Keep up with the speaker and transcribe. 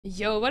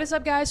Yo, what is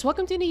up guys?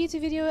 Welcome to a new YouTube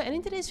video, and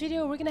in today's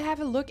video we're gonna have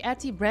a look at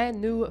the brand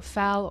new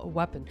FAL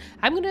weapon.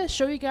 I'm gonna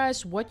show you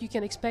guys what you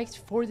can expect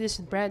for this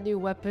brand new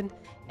weapon,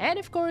 and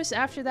of course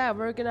after that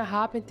we're gonna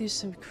hop into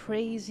some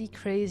crazy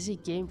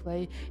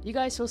gameplay. You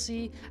guys will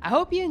see. I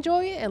hope you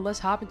enjoy it, and let's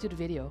hop into the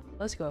video.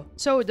 Let's go.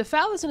 So the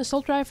FAL is an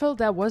assault rifle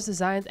that was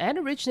designed and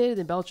originated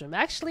in Belgium,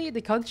 actually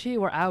the country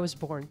where I was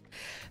born.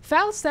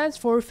 FAL stands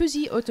for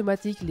Fusil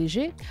Automatique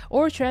Léger,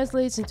 or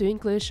translates into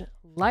English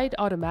light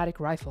automatic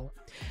rifle.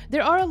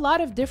 There are a lot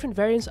of different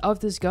variants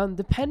of this gun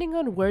depending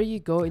on where you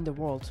go in the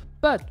world.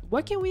 But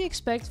what can we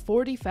expect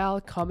for the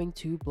FAL coming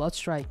to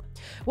Bloodstrike?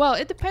 Well,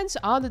 it depends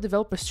on the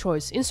developer's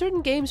choice. In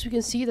certain games we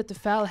can see that the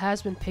FAL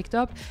has been picked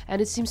up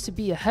and it seems to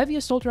be a heavy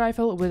assault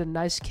rifle with a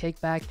nice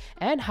kickback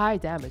and high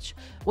damage.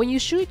 When you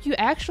shoot, you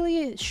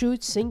actually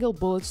shoot single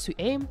bullets to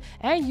aim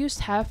and use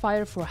half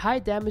fire for high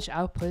damage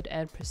output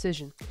and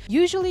precision.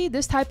 Usually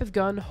this type of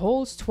gun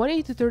holds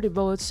 20 to 30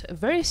 bullets,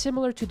 very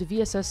similar to the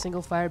VSS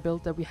single fire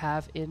build that we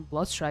have in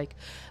Bloodstrike.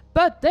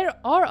 But there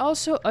are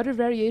also other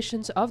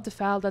variations of the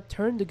FAL that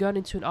turn the gun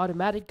into an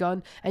automatic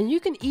gun, and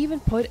you can even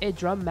put a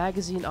drum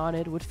magazine on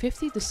it with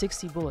 50 to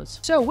 60 bullets.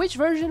 So which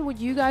version would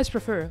you guys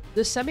prefer?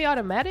 The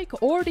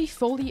semi-automatic or the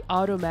fully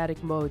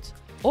automatic mode?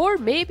 Or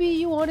maybe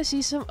you want to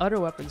see some other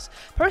weapons.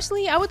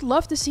 Personally, I would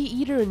love to see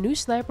either a new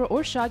sniper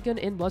or shotgun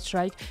in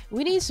Bloodstrike.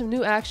 We need some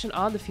new action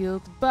on the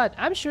field, but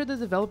I'm sure the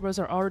developers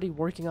are already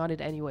working on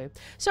it anyway.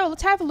 So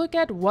let's have a look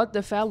at what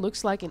the FAL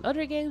looks like in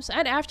other games,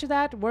 and after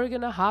that we're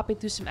gonna hop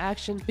into some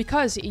action,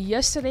 because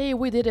yesterday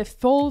we did a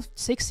full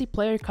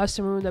 60-player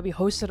custom room that we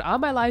hosted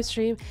on my live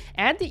stream,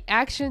 and the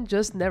action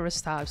just never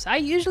stops. I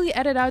usually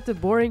edit out the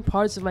boring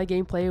parts of my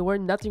gameplay where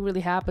nothing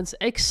really happens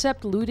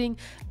except looting,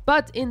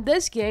 but in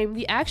this game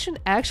the action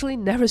actually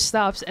never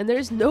stops and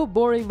there's no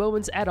boring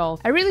moments at all.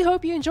 I really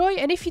hope you enjoy,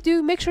 and if you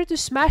do, make sure to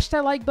smash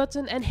that like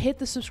button and hit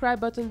the subscribe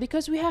button,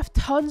 because we have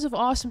tons of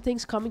awesome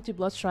things coming to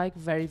Bloodstrike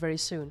very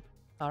soon.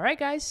 Alright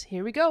guys,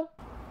 here we go.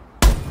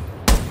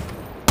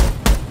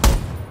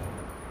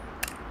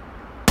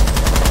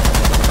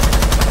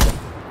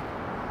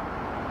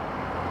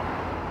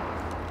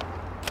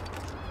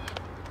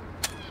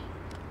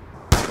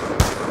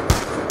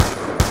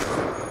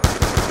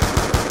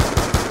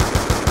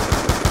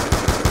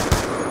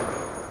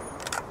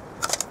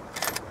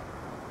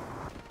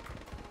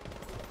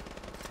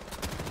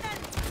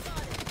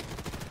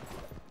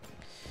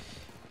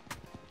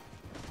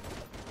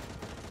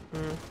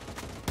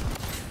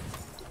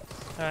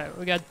 Alright,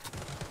 we got...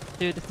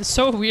 Dude, it's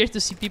so weird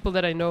to see people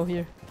that I know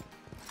here.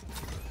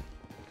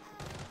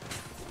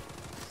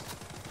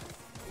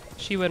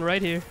 She went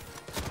right here.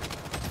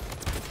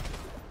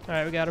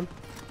 Alright, we got him.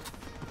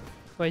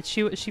 Wait,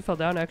 she fell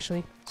down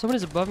actually. Someone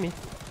is above me.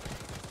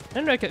 I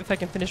don't know if I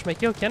can finish my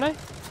kill, can I?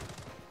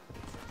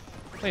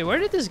 Wait, where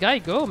did this guy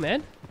go,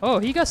 man? Oh,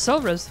 he got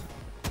self-res.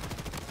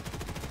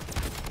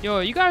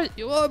 Yo, you got...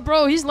 Oh,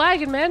 bro, he's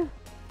lagging, man.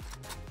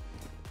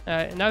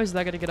 Alright, now he's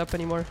not gonna get up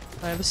anymore.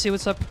 Alright, let's see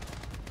what's up.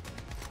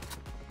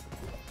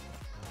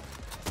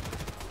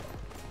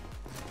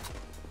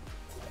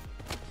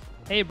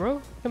 Hey,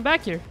 bro, come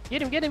back here.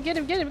 Get him, get him, get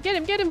him, get him, get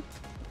him, get him.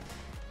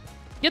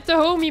 Get the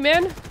homie,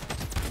 man.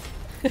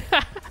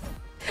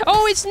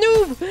 Oh, it's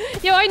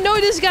Noob. Yo, I know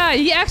this guy.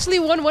 He actually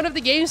won one of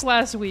the games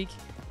last week.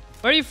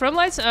 Where are you from,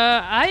 Lights?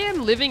 I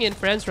am living in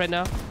France right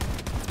now.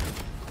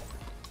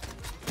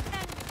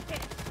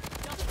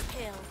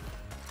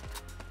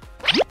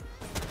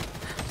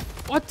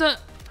 What the...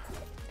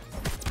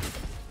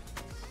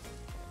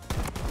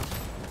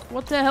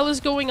 What the hell is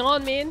going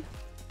on, man?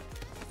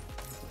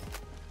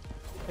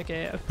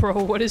 Okay,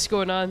 bro, what is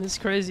going on? It's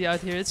crazy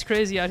out here. It's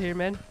crazy out here,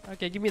 man.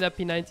 Okay, give me that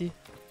P90.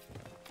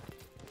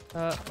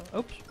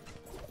 Oops.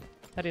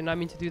 I did not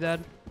mean to do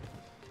that.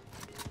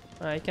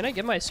 Alright, can I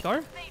get my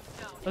Scar?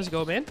 Let's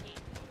go, man.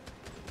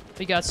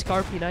 We got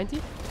Scar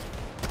P90.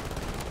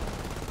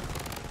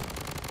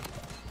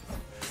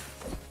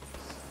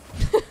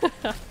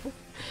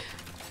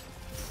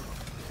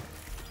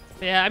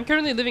 Yeah, I'm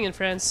currently living in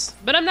France,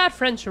 but I'm not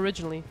French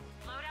originally.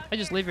 I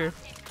just live here.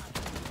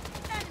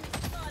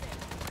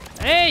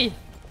 Hey!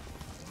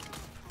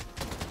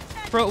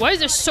 Bro, why is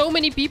there so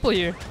many people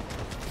here?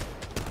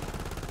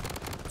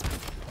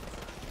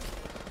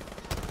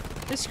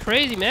 It's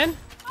crazy, man.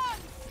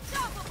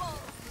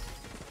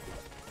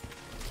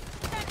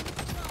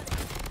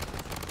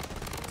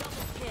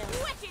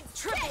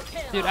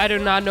 Dude, I do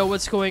not know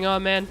what's going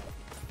on, man.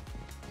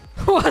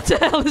 What the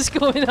hell is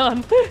going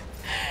on?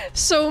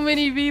 So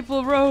many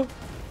people, bro.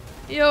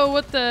 Yo,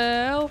 what the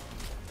hell?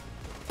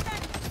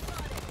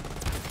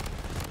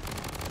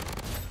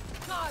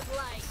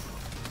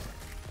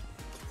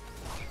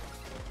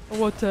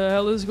 What the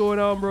hell is going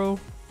on, bro?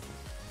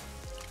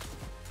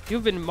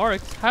 You've been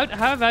marked. How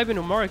have I been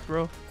marked,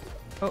 bro?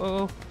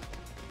 Oh.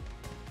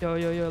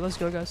 Yo, let's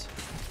go, guys.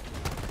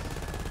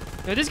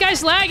 Yo, this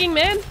guy's lagging,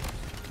 man.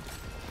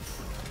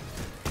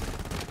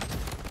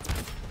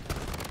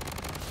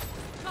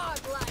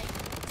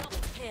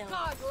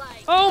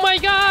 Oh my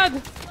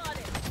god!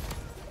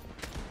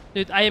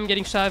 Dude, I am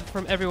getting shot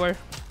from everywhere.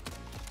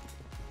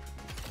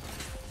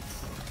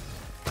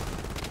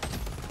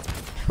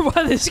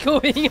 What is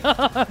going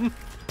on?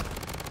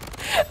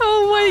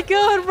 Oh my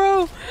god,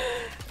 bro.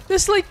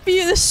 There's like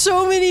there's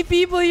so many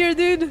people here,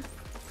 dude.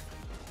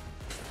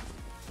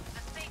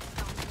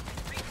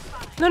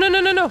 No, no, no,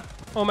 no, no.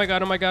 Oh my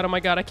god, oh my god, oh my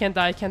god. I can't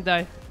die, I can't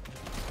die.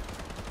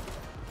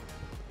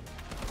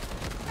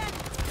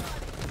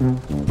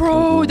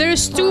 Bro,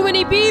 there's too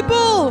many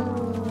people.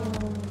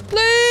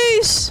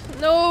 Please.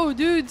 No,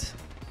 dude.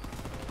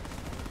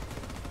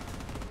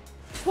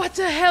 What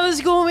the hell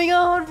is going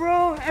on,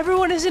 bro?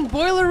 Everyone is in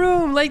boiler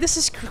room. Like, this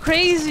is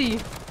crazy.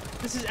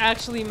 This is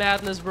actually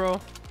madness,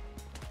 bro.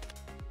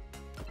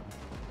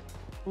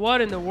 What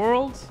in the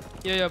world?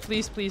 Yo, yo,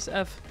 please, please,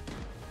 F.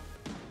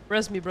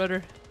 Rest me,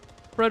 brother.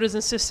 Brothers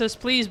and sisters,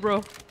 please,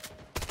 bro.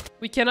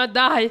 We cannot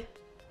die.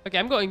 Okay,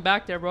 I'm going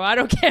back there, bro. I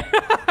don't care.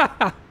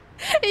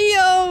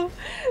 Yo,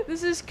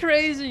 this is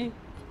crazy.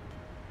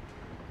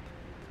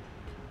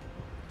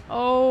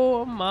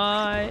 Oh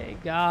my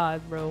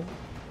god, bro.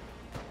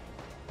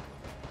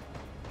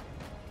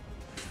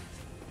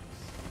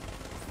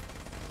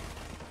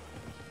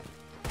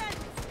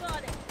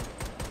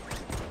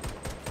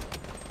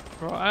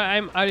 Bro,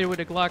 I'm out here with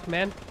a Glock,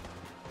 man.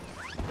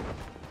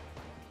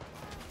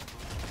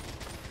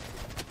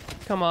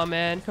 Come on,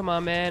 man. Come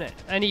on, man.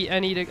 I need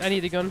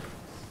a gun.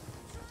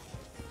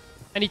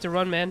 I need to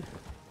run, man.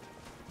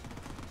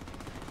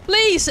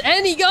 Please,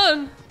 any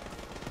gun.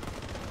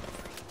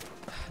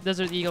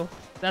 Desert Eagle.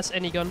 That's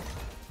any gun.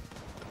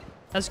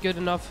 That's good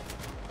enough.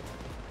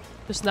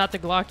 Just not the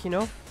Glock, you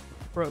know?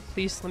 Bro,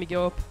 please, let me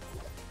go up.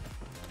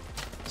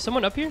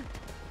 Someone up here?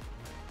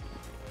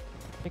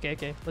 Okay,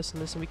 okay. Listen,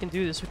 listen. We can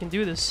do this. We can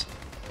do this. The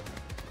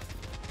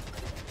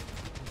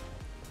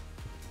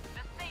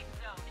safe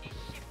zone is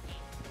shifting.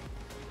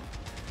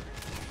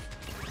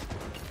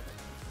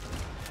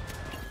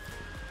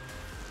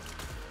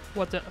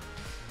 What the?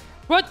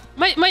 What?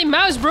 My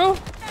mouse, bro!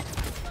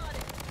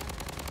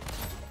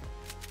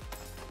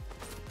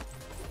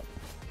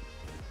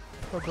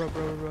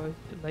 Bro.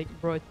 Like,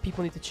 bro,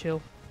 people need to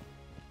chill.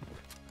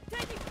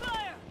 Taking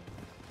fire.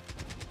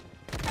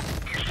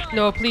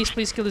 No, please,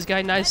 please kill this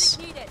guy. Nice.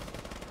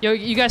 Yo,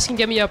 you guys can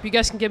get me up. You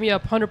guys can get me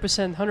up.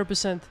 100%,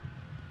 100%.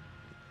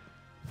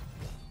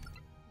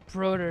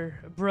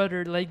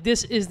 Brother, like,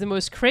 this is the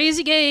most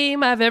crazy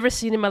game I've ever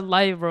seen in my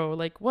life, bro.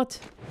 Like, what?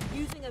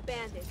 Using a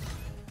bandage.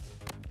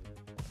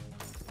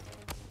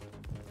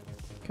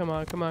 Come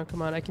on, come on,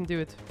 come on. I can do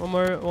it. One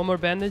more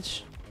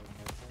bandage.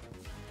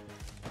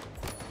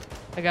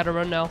 I gotta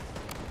run now.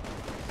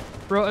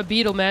 Bro, a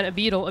beetle, man. A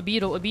beetle.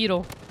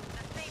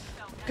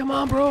 Come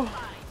on, bro.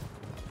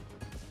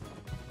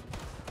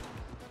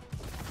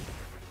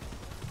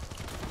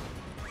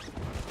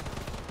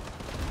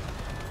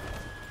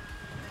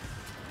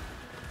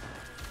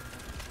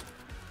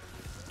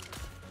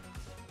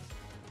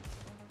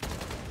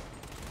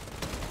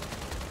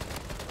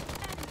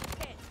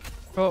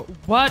 Bro,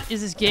 what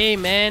is this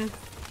game, man?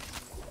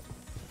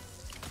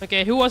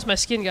 Okay, who wants my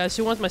skin, guys?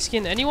 Who wants my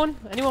skin? Anyone?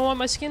 Anyone want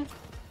my skin?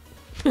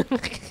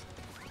 Okay,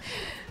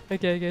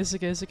 it's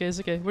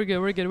okay. We're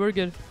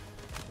good.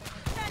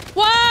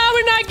 Wow,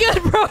 we're not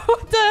good, bro.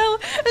 What the hell?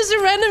 There's a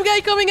random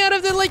guy coming out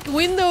of the, like,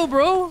 window,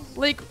 bro.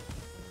 Like,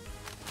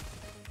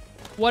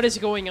 what is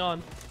going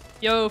on?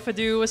 Yo,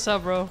 Fadu, what's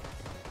up, bro?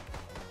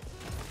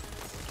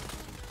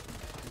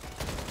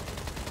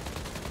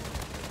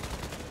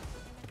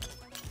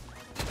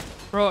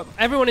 Bro,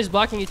 everyone is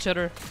blocking each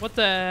other. What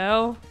the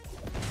hell?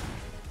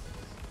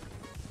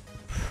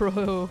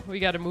 Bro, we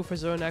gotta move for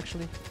zone,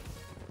 actually.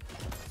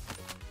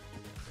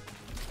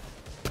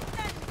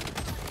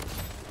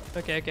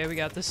 Okay, we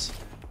got this.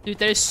 Dude,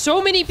 there's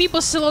so many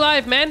people still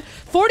alive, man.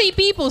 40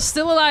 people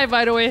still alive,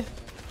 by the way.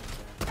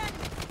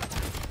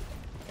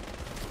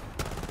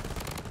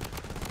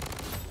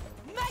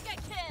 Mega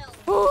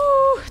kill.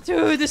 Ooh,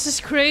 dude, this is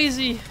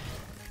crazy.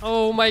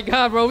 Oh my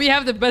god, bro. We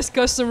have the best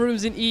custom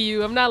rooms in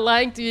EU. I'm not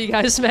lying to you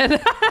guys, man.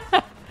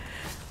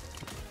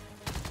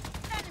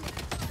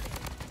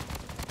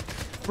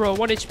 Bro,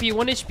 1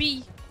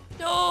 HP.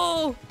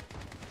 No!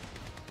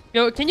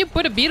 Yo, can you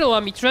put a beetle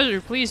on me,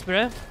 treasure, please,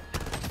 bruh?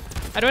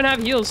 I don't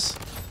have heals.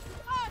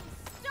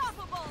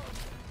 Unstoppable.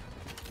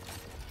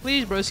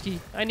 Please, broski.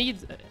 I need...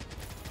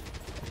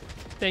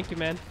 Thank you,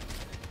 man.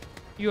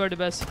 You are the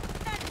best.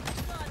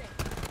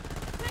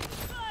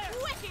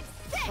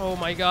 Oh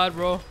my god,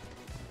 bro.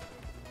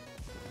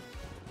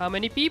 How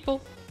many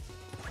people?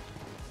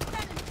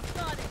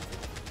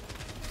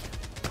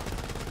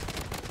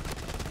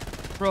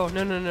 Bro,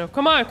 no.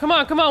 Come on.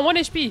 1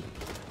 HP.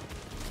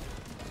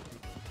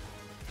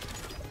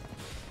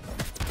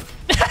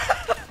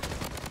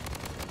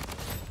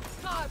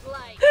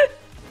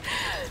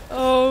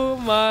 Oh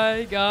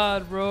my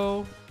god,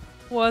 bro.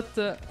 What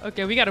the...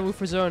 Okay, we gotta move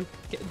for zone.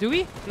 Do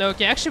we? No,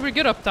 okay, actually we're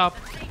good up top.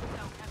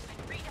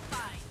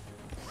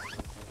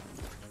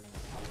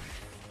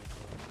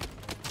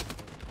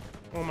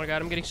 Oh my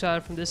god, I'm getting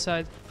shot from this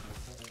side.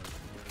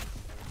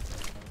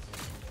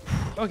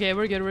 Okay,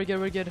 we're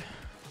good.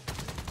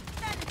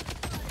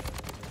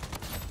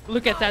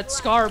 Look at that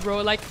scar,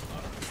 bro. Like...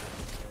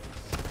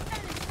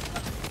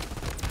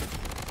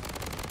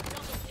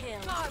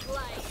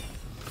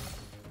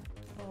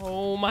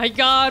 Oh my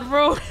god,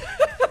 bro.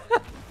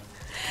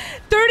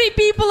 30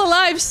 people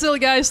alive still,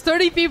 guys.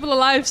 30 people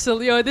alive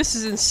still. Yo, this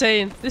is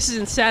insane. This is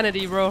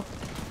insanity, bro.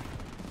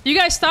 You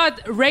guys thought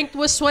ranked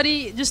was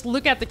sweaty? Just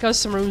look at the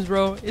custom rooms,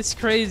 bro. It's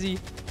crazy.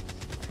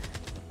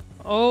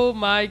 Oh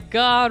my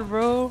god,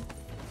 bro.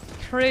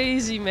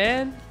 Crazy,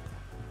 man.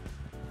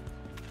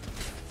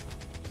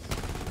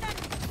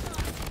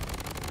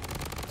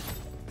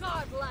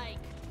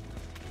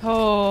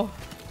 Oh.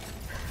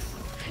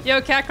 Yo,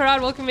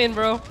 Kakarot, welcome in,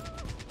 bro.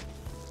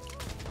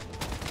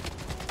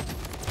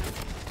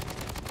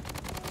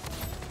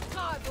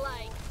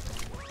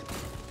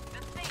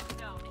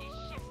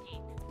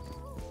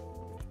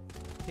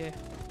 Okay,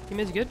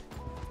 teammate's good.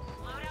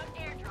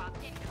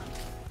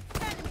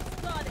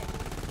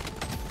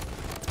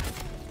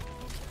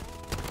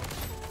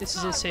 This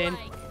is insane.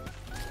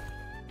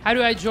 How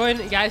do I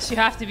join? Guys, you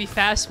have to be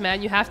fast,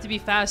 man. You have to be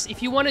fast.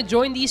 If you want to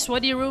join these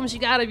sweaty rooms,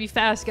 you gotta be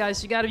fast,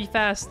 guys. You gotta be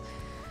fast.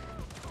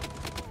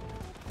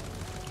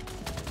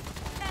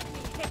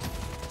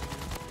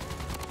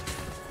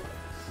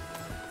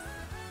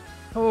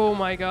 Oh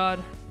my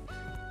god.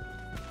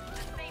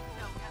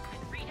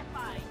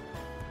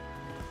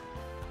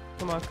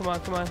 Come on, come on,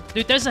 come on.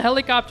 Dude, there's a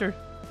helicopter.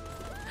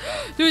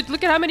 Dude,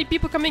 look at how many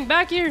people coming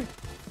back here.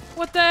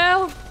 What the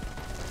hell?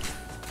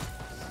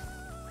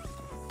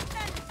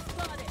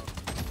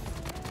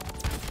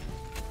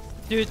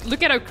 Dude,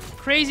 look at how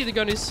crazy the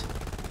gun is.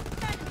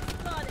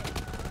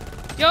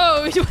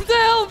 Yo, what the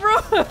hell, bro?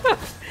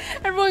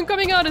 Everyone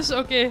coming out is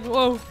okay.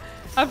 Whoa.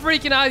 I'm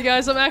freaking out,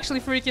 guys. I'm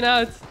actually freaking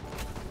out.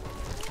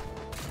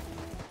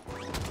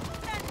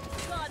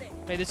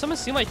 Wait, did someone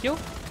steal my kill?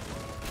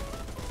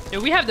 Yeah,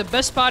 we have the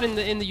best spot in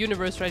the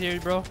universe right here,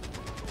 bro.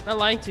 Not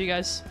lying to you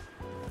guys.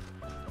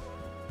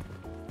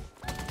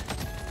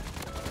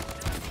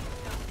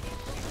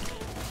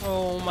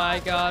 Oh my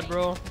god,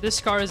 bro.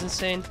 This car is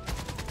insane.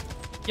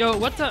 Yo,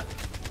 what the?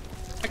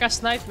 I got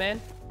sniped,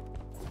 man.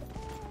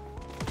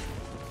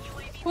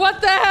 What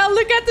the hell?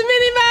 Look at the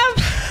minimap!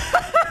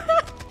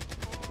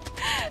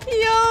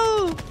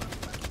 Yo!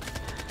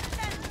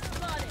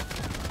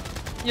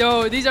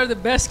 Yo, these are the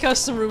best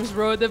custom rooms,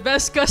 bro. The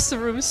best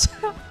custom rooms.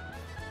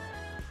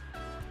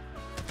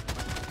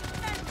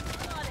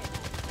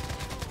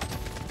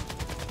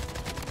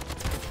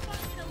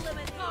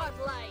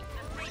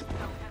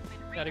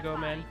 Gotta go,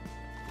 man.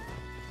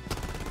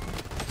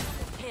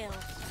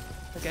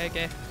 Okay,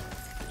 okay.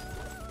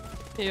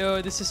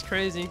 Yo, this is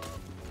crazy.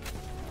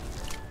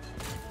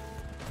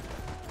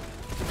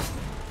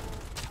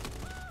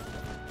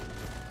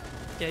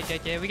 Okay, okay,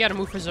 okay. We gotta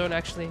move for zone,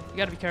 actually. We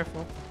gotta be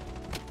careful.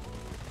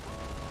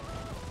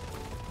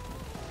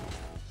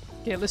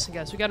 Okay, listen,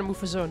 guys. We gotta move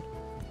for zone.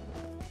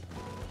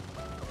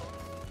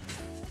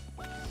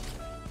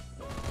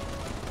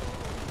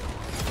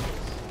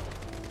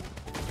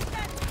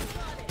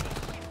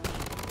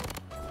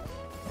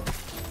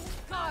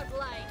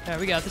 Yeah,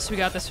 we got this, we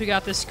got this, we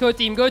got this. Go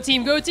team, go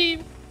team, go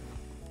team!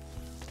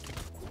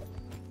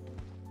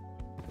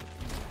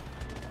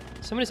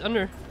 Someone is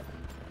under.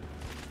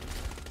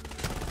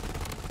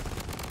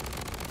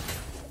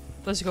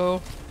 Let's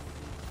go.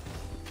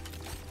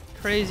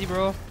 Crazy,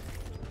 bro.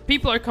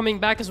 People are coming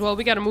back as well.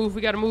 We gotta move,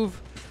 we gotta move.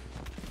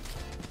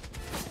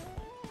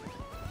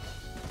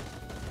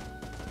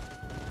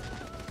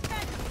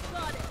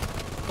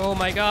 Oh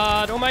my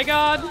god, oh my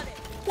god!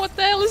 What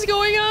the hell is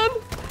going on?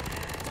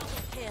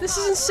 This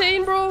is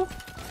insane, bro.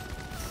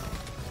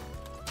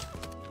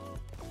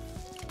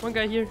 One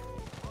guy here.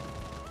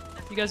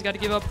 You guys gotta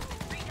give up.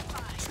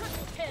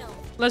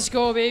 Let's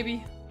go,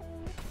 baby.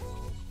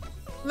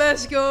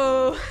 Let's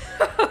go.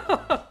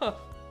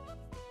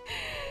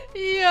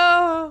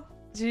 Yo.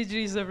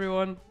 GG's,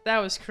 everyone. That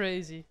was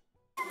crazy.